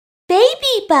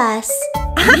BabyBus.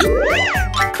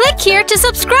 Click here to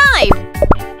subscribe.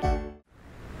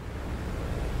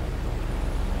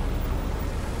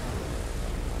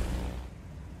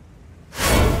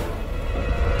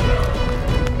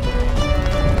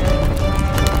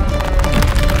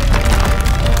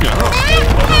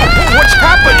 What's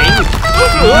happening?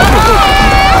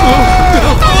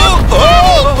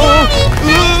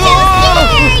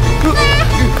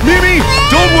 Mimi,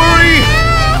 don't worry!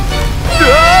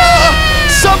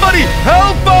 Somebody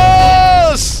help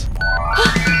us!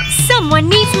 Someone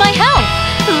needs my help.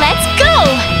 Let's go.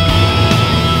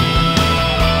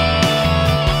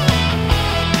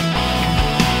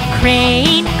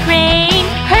 Crane, crane,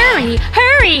 hurry,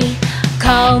 hurry.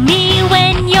 Call me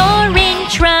when you're in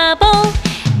trouble.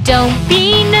 Don't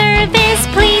be nervous,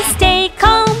 please stay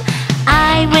calm.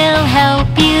 I will help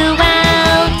you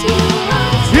out.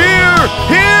 Here!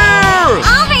 Here!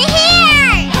 Over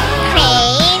here!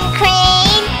 Crane,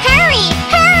 crane, hurry,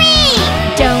 hurry!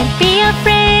 Don't be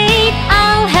afraid,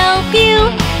 I'll help you.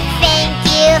 Thank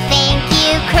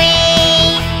you,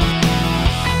 Crane.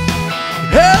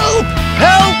 Help!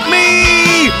 Help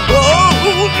me!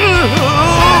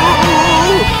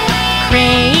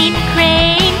 Crane,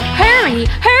 crane, hurry,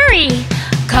 hurry.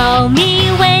 Call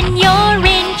me when you're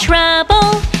in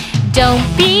trouble. Don't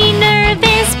be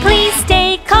nervous, please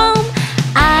stay calm.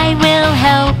 I will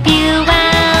help you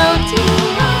out.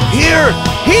 Here!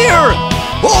 Here!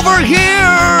 Over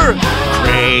here!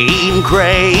 Crane,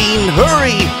 crane,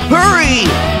 hurry, hurry!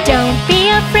 Don't be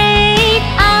afraid,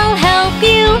 I'll help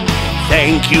you.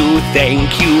 Thank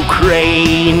you,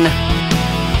 Crane.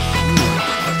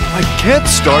 I can't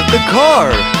start the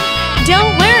car.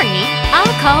 Don't worry,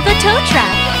 I'll call the tow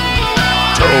truck.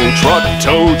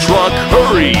 Tow truck,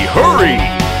 hurry, hurry!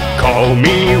 Call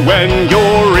me when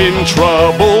you're in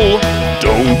trouble.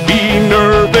 Don't be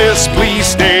nervous, please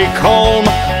stay calm.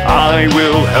 I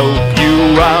will help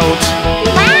you out.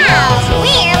 Wow,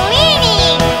 we're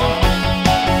winning!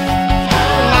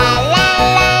 La la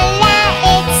la la,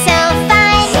 it's so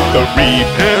fun. The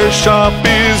repair shop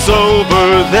is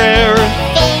over there.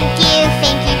 Thank you,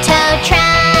 tow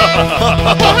truck.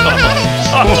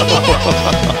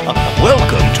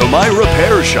 Welcome to my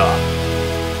repair shop.